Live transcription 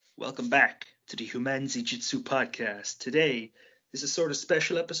Welcome back to the Humanzi Jitsu podcast. Today is a sort of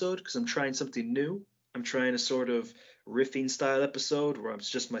special episode because I'm trying something new. I'm trying a sort of riffing style episode where I'm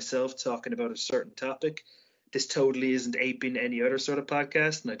just myself talking about a certain topic. This totally isn't aping any other sort of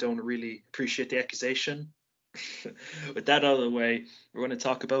podcast, and I don't really appreciate the accusation. With that out of the way, we're going to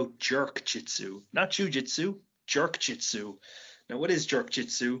talk about jerk jitsu, not jujitsu, jerk jitsu. Now, what is jerk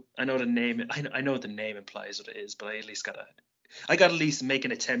jitsu? I know the name. I know the name implies what it is, but I got to at least make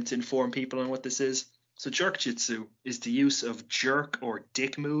an attempt to inform people on what this is. So jerk jitsu is the use of jerk or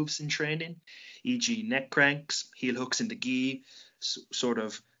dick moves in training, e.g. neck cranks, heel hooks into gi, sort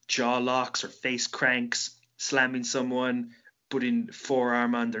of jaw locks or face cranks, slamming someone, putting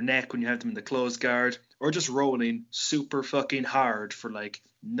forearm on their neck when you have them in the closed guard, or just rolling super fucking hard for like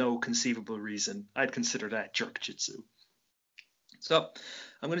no conceivable reason. I'd consider that jerk jitsu. So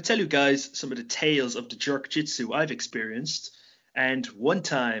I'm going to tell you guys some of the tales of the jerk jitsu I've experienced. And one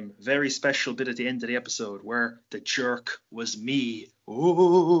time, very special bit at the end of the episode where the jerk was me.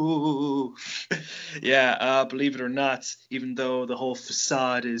 Ooh. Yeah, believe it or not, even though the whole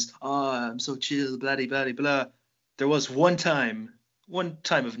facade is, I'm so chill, blah, blah, blah, there was one time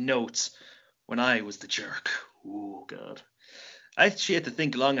of note when I was the jerk. Oh, God. I actually had to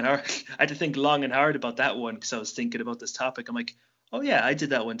think long and hard. I had to think long and hard about that one because I was thinking about this topic. I'm like, oh yeah, I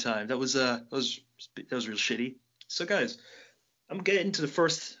did that one time. That was real shitty. So guys, I'm getting to the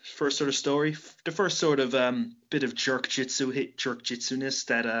first sort of story, the first sort of bit of jerk jitsu-ness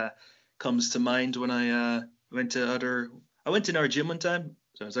that comes to mind when I went in our gym one time.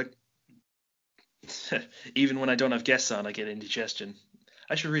 So I was like, even when I don't have guests on, I get indigestion.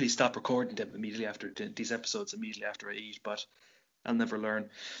 I should really stop recording them immediately after these episodes immediately after I eat, but I'll never learn.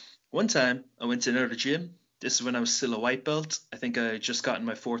 One time I went to another gym. This is when I was still a white belt. I think I had just gotten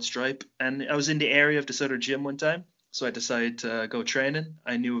my fourth stripe, and I was in the area of this other gym one time. So I decided to go training.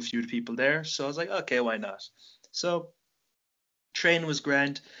 I knew a few of the people there, so I was like, okay, why not? So training was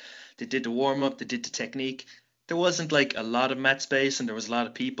grand. They did the warm up, they did the technique. There wasn't like a lot of mat space, and there was a lot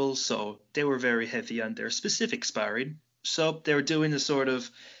of people, so they were very heavy on their specific sparring. So they were doing the sort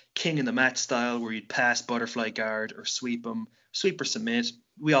of king in the mat style where you'd pass butterfly guard or sweep or submit.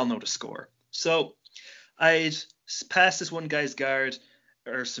 We all know the score. So I'd passed this one guy's guard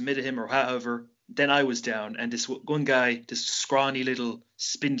or submitted him or however. Then I was down, and this one guy, this scrawny little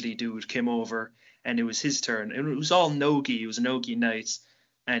spindly dude, came over, and it was his turn. And it was all nogi. It was a nogi night,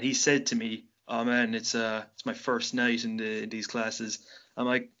 and he said to me, "Oh man, it's my first night in these classes." I'm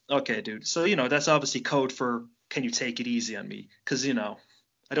like, "Okay, dude." So that's obviously code for can you take it easy on me? Because I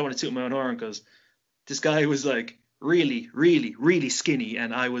don't want to toot my own horn because this guy was like really, really, really skinny,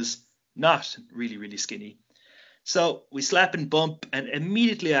 and I was not really, really skinny. So we slap and bump, and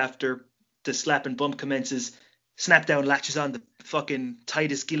immediately after the slap and bump commences, Snap down latches on the fucking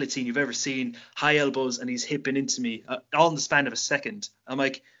tightest guillotine you've ever seen, high elbows, and he's hipping into me, all in the span of a second. I'm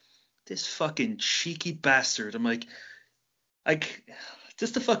like, this fucking cheeky bastard. I'm like,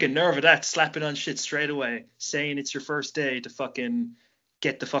 just the fucking nerve of that, slapping on shit straight away, saying it's your first day to fucking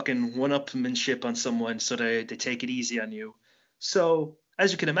get the fucking one-upmanship on someone so they take it easy on you. So,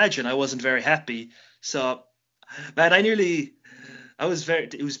 as you can imagine, I wasn't very happy. So, man,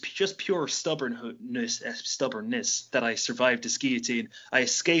 it was just pure stubbornness that I survived this guillotine. I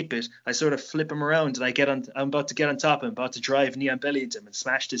escape it. I sort of flip him around, and I'm about to get on top of him, about to drive knee on belly into him and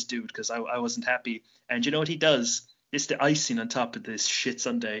smash this dude because I wasn't happy. And you know what he does? It's the icing on top of this shit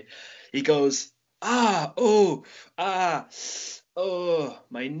sundae. He goes, oh, ah, oh,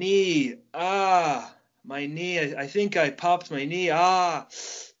 my knee, my knee. I think I popped my knee. I'm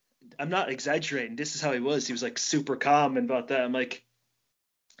not exaggerating. This is how he was. He was like super calm about that. I'm like,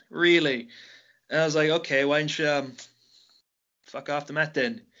 really? And I was like, okay, why don't you fuck off the mat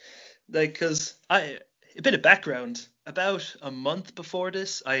then? Like, cause a bit of background. About a month before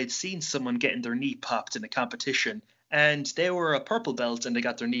this, I had seen someone getting their knee popped in a competition, and they were a purple belt and they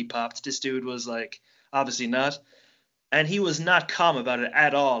got their knee popped. This dude was like, obviously not, and he was not calm about it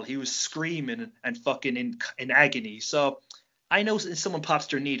at all. He was screaming and fucking in agony. So I know if someone pops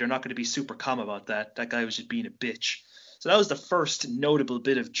their knee, they're not going to be super calm about that. That guy was just being a bitch. So that was the first notable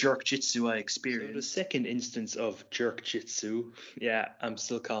bit of jerk jitsu I experienced. So the second instance of jerk jitsu, yeah, I'm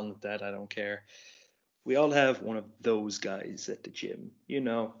still calling it that. I don't care. We all have one of those guys at the gym.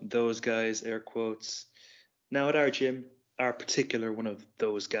 Those guys, air quotes. Now at our gym, our particular one of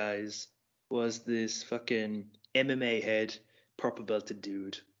those guys was this fucking MMA head, purple belted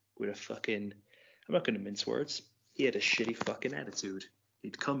dude with a fucking, I'm not going to mince words, he had a shitty fucking attitude.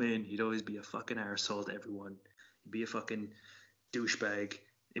 He'd come in, he'd always be a fucking arsehole to everyone. He'd be a fucking douchebag,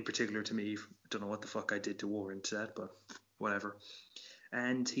 in particular to me. Don't know what the fuck I did to warrant that, but whatever.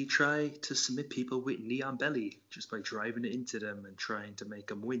 and he tried to submit people with knee on belly just by driving it into them and trying to make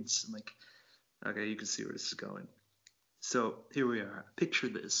them wince. I'm like, okay, you can see where this is going. So here we are. Picture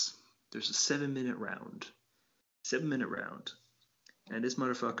this. There's a 7 minute round. 7 minute round. And this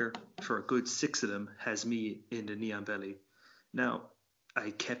motherfucker, for a good 6 of them, has me in the knee on belly. Now,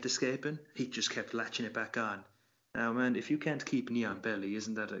 I kept escaping. He just kept latching it back on. Now, man, if you can't keep knee on belly,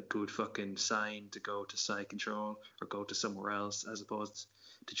 isn't that a good fucking sign to go to side control or go to somewhere else as opposed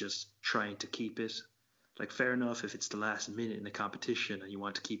to just trying to keep it? Like, fair enough if it's the last minute in the competition and you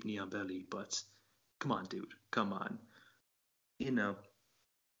want to keep knee on belly, but come on, dude, come on. You know.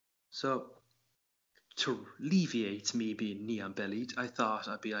 So, to alleviate me being knee on bellied, I thought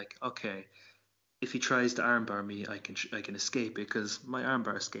I'd be like, okay, if he tries to armbar me, I can escape it because my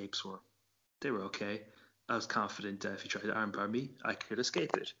armbar escapes were okay. I was confident that if he tried to armbar me, I could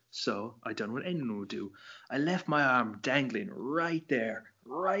escape it. So I done what anyone would do. I left my arm dangling right there,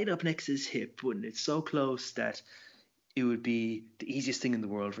 right up next to his hip, putting it so close that it would be the easiest thing in the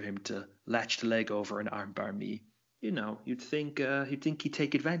world for him to latch the leg over and armbar me. You'd think he'd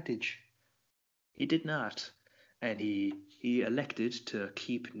take advantage. He did not, and he elected to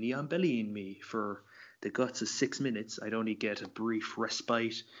keep Neon bellying me for the guts of 6 minutes. I'd only get a brief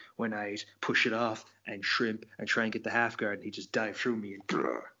respite when I'd push it off and shrimp and try and get the half guard, and he'd just dive through me and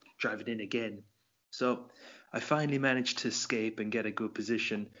drive it in again. So I finally managed to escape and get a good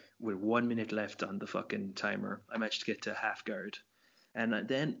position with 1 minute left on the fucking timer. I managed to get to half guard, and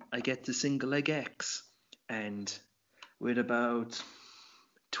then I get to single leg X, and with about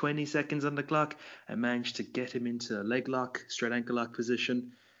 20 seconds on the clock, I managed to get him into a leg lock, straight ankle lock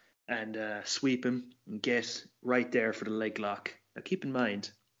position, and sweep him and get right there for the leg lock. Now, keep in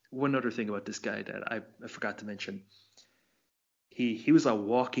mind, one other thing about this guy that I forgot to mention. He was a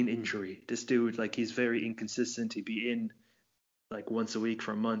walking injury. This dude, like, he's very inconsistent. He'd be in like once a week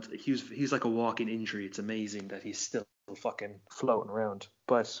for a month. He's like a walking injury. It's amazing that he's still fucking floating around.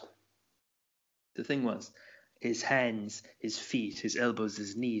 But the thing was, his hands, his feet, his elbows,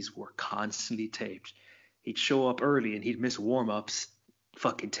 his knees were constantly taped. He'd show up early and he'd miss warm ups,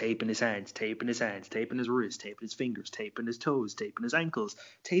 fucking taping his hands, taping his hands, taping his wrists, taping his fingers, taping his toes, taping his ankles,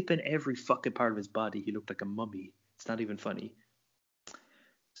 taping every fucking part of his body. He looked like a mummy. It's not even funny.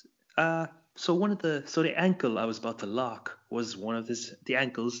 So the ankle I was about to lock was one of the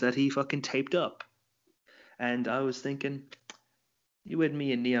ankles that he fucking taped up. And I was thinking, you had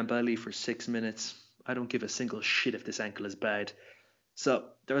me in Neon Belly for 6 minutes. I don't give a single shit if this ankle is bad. So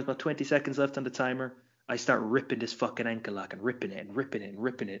there was about 20 seconds left on the timer. I start ripping this fucking ankle lock and ripping it and ripping it and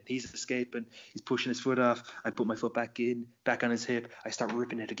ripping it. He's escaping. He's pushing his foot off. I put my foot back in, back on his hip. I start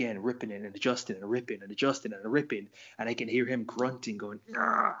ripping it again, ripping it and adjusting and ripping and adjusting and ripping. And I can hear him grunting, going,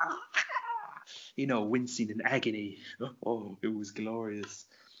 wincing in agony. Oh, it was glorious.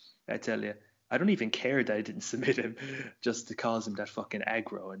 I tell you. I don't even care that I didn't submit him just to cause him that fucking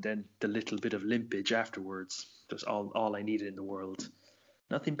aggro and then the little bit of limpage afterwards. Just all I needed in the world.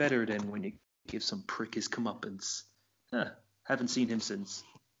 Nothing better than when you give some prick his comeuppance. Haven't seen him since.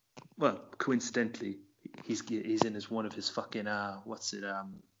 Well, coincidentally, he's in his one of his fucking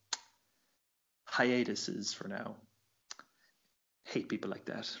hiatuses for now. Hate people like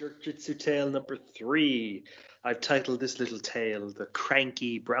that. Jiu-Jitsu tale number 3. I've titled this little tale the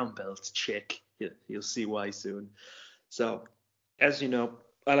cranky brown belt chick. You'll see why soon. So, as you know,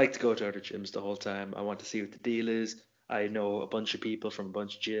 I like to go to other gyms the whole time. I want to see what the deal is. I know a bunch of people from a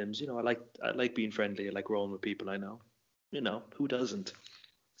bunch of gyms. I like being friendly. I like rolling with people I know. Who doesn't?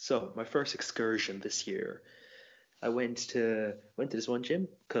 So, my first excursion this year, I went to this one gym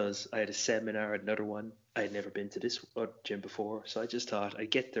because I had a seminar at another one. I had never been to this gym before, so I just thought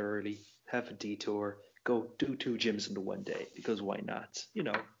I'd get there early, have a detour, go do 2 gyms in the one day because why not?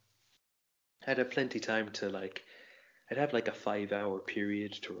 I'd have plenty time to I'd have like a 5-hour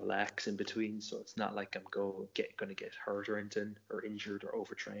period to relax in between, so it's not like I'm gonna get hurt or anything or injured or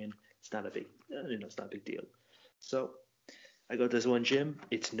overtrained. It's not a big, it's not a big deal. So I go to this one gym.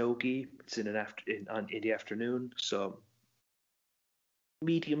 It's no-gi. It's in the afternoon. So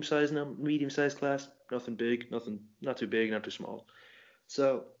medium size class. Nothing big. Not too big. Not too small.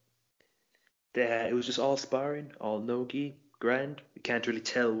 So it was just all sparring, all no-gi. Grand. You can't really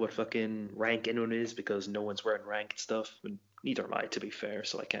tell what fucking rank anyone is because no one's wearing ranked stuff, and neither am I, to be fair.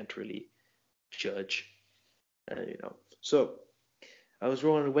 So I can't really judge. So I was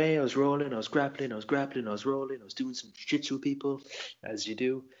rolling away, I was rolling, I was grappling, I was grappling, I was rolling, I was doing some jiu-jitsu with people, as you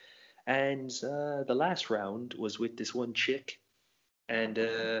do. And the last round was with this one chick, and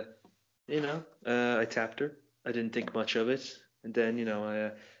I tapped her. I didn't think much of it, and then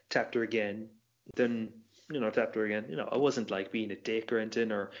I tapped her again. Then tapped her again. I wasn't like being a dick or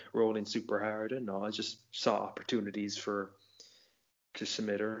anything or rolling super hard. And no, I just saw opportunities to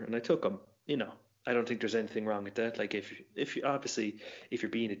submit her, and I took them. I don't think there's anything wrong with that. Like if you obviously if you're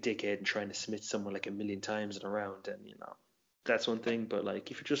being a dickhead and trying to submit someone like a million times in a round, then that's one thing. But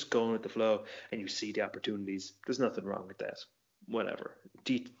like if you're just going with the flow and you see the opportunities, there's nothing wrong with that. Whatever.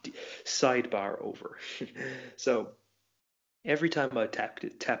 Sidebar over. So every time I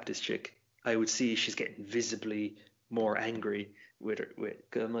tap this chick, I would see she's getting visibly more angry with her.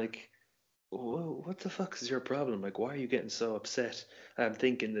 Cause I'm like, whoa, what the fuck is your problem? Like, why are you getting so upset? I'm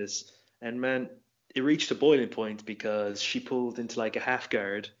thinking this, and man, it reached a boiling point because she pulled into like a half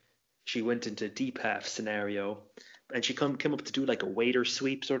guard. She went into deep half scenario, and she came up to do like a waiter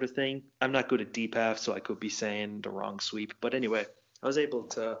sweep sort of thing. I'm not good at deep half, so I could be saying the wrong sweep, but anyway, I was able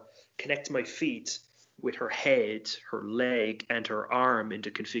to connect my feet with her head, her leg, and her arm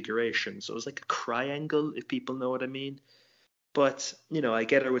into configuration. So it was like a triangle, if people know what I mean. But I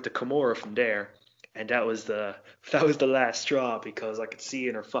get her with the Kimura from there, and that was the last straw because I could see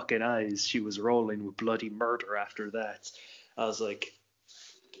in her fucking eyes she was rolling with bloody murder after that. I was like,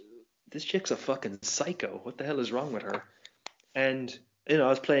 this chick's a fucking psycho. What the hell is wrong with her? And I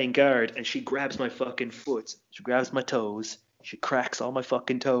was playing guard, and she grabs my fucking foot. She grabs my toes. She cracks all my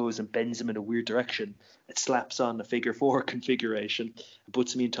fucking toes and bends them in a weird direction. It slaps on the figure four configuration and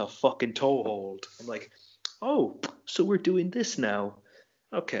puts me into a fucking toe hold. I'm like, oh, so we're doing this now.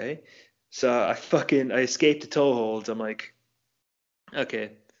 Okay. So I escaped the toe hold. I'm like,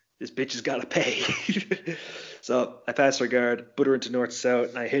 okay, this bitch has got to pay. So I passed her guard, put her into north south,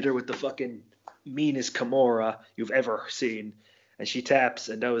 and I hit her with the fucking meanest Kimura you've ever seen. And she taps,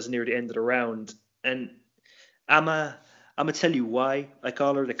 and that was near the end of the round. And I'm a, I'm gonna tell you why I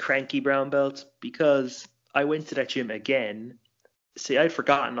call her the cranky brown belt, because I went to that gym again. See, I'd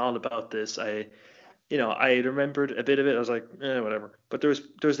forgotten all about this. I remembered a bit of it. I was like, whatever. But there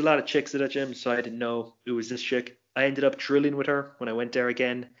was a lot of chicks at that gym, so I didn't know it was this chick. I ended up drilling with her when I went there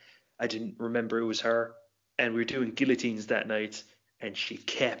again. I didn't remember it was her, and we were doing guillotines that night, and she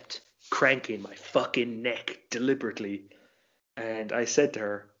kept cranking my fucking neck deliberately. And I said to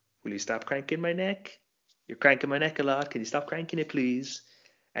her, "Will you stop cranking my neck? You're cranking my neck a lot. Can you stop cranking it, please?"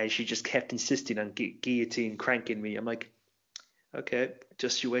 And she just kept insisting on guillotine cranking me. I'm like, okay,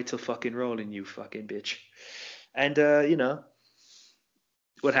 just you wait till fucking rolling, you fucking bitch. And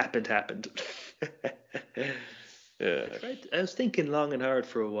what happened happened. Right. I was thinking long and hard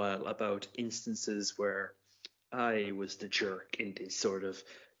for a while about instances where I was the jerk in these sort of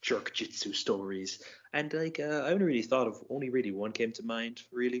jerk jitsu stories, and like I only really thought of only really one came to mind.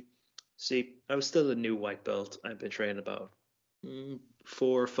 Really, see, I was still a new white belt. I've been training about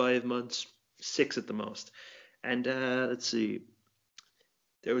 4 or 5 months, 6 at the most, and let's see,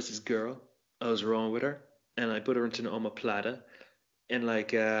 there was this girl. I was wrong with her, and I put her into an omoplata. And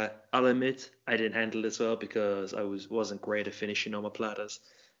like, I'll admit, I didn't handle this well because I wasn't great at finishing omoplatas.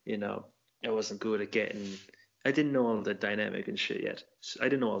 You know, I wasn't good at getting. I didn't know all the dynamic and shit yet. I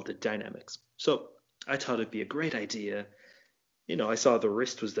didn't know all the dynamics. So I thought it'd be a great idea. I saw the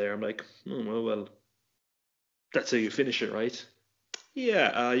wrist was there. I'm like, well, that's how you finish it, right?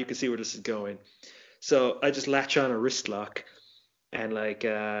 Yeah, you can see where this is going. So I just latch on a wrist lock, and like,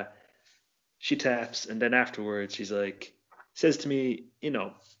 she taps, and then afterwards she's like, says to me, in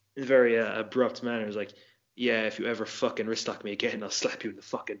a very abrupt manner, is like, "Yeah, if you ever fucking wrist lock me again, I'll slap you in the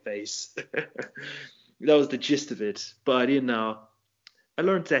fucking face." That was the gist of it. But I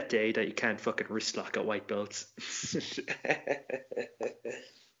learned that day that you can't fucking wrist lock at white belts.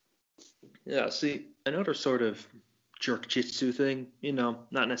 Yeah, see, another sort of jerk jitsu thing,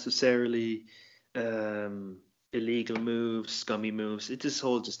 not necessarily um, illegal moves, scummy moves. It's this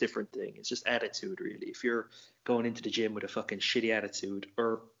whole just different thing. It's just attitude, really. If you're going into the gym with a fucking shitty attitude,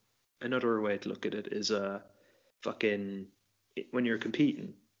 or another way to look at it is fucking when you're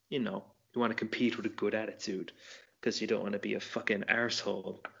competing, you want to compete with a good attitude because you don't want to be a fucking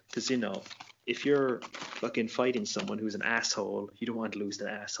arsehole. Because if you're fucking fighting someone who's an asshole, you don't want to lose to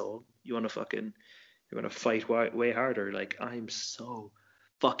an asshole. You want to fight way harder. Like, I'm so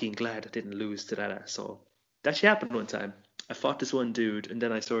fucking glad I didn't lose to that asshole. That actually happened one time. I fought this one dude, and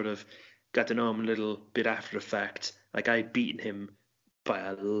then I sort of got to know him a little bit after the fact. Like, I'd beaten him by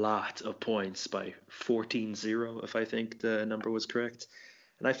a lot of points, by 14-0, if I think the number was correct.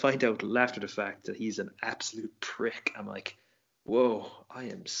 And I find out after the fact that he's an absolute prick. I'm like, whoa, I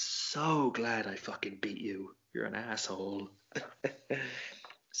am so glad I fucking beat you. You're an asshole.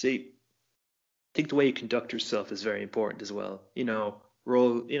 See, I think the way you conduct yourself is very important as well.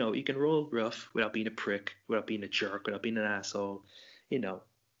 You can roll rough without being a prick, without being a jerk, without being an asshole. You know,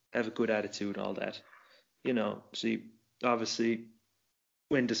 have a good attitude and all that. See, obviously,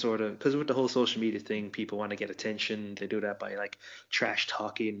 when to sort of, because with the whole social media thing, people want to get attention. They do that by like trash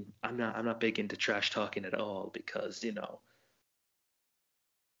talking. I'm not big into trash talking at all because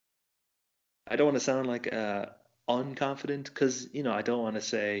I don't want to sound like unconfident because I don't want to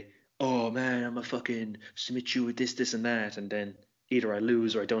say, oh man, I'm a fucking submit you with this, this, and that, and then either I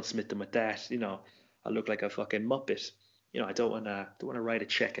lose or I don't submit them with that. I look like a fucking muppet. I don't want to write a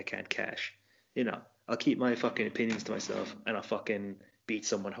check I can't cash. I'll keep my fucking opinions to myself and I'll fucking beat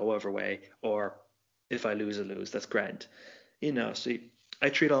someone however way, or if I lose, I lose. That's grand. See, I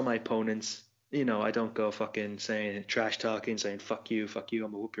treat all my opponents. I don't go fucking saying trash talking, saying fuck you, I'm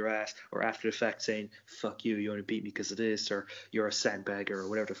gonna whoop your ass, or after the fact saying fuck you only beat me because of this, or you're a sandbagger, or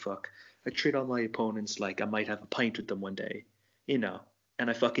whatever the fuck. I treat all my opponents like I might have a pint with them one day, you know. And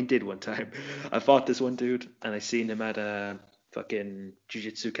I fucking did one time. I fought this one dude, and I seen him at a fucking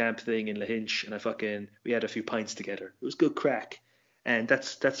jiu-jitsu camp thing in Lahinch, and we had a few pints together. It was good crack. And that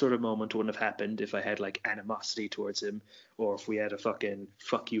sort of moment wouldn't have happened if I had like animosity towards him, or if we had a fucking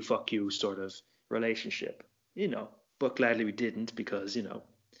fuck you sort of relationship, you know. But gladly we didn't because,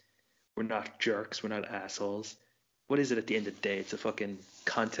 we're not jerks, we're not assholes. What is it at the end of the day? It's a fucking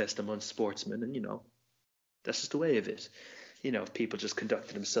contest among sportsmen, and, that's just the way of it. If people just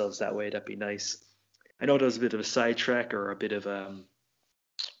conducted themselves that way, that'd be nice. I know that was a bit of a sidetrack or a bit of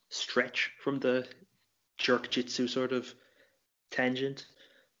stretch from the jerk jitsu sort of tangent.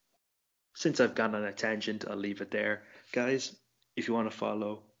 Since I've gone on a tangent, I'll leave it there. Guys, if you want to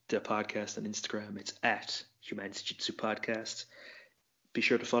follow the podcast on Instagram, it's at Humanity Jitsu Podcast. Be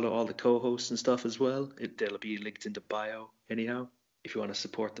sure to follow all the co-hosts and stuff as well. They'll be linked in the bio anyhow. If you want to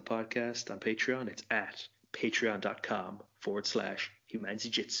support the podcast on Patreon, it's at patreon.com/Humanity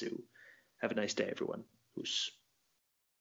Jitsu. Have a nice day, everyone. Who's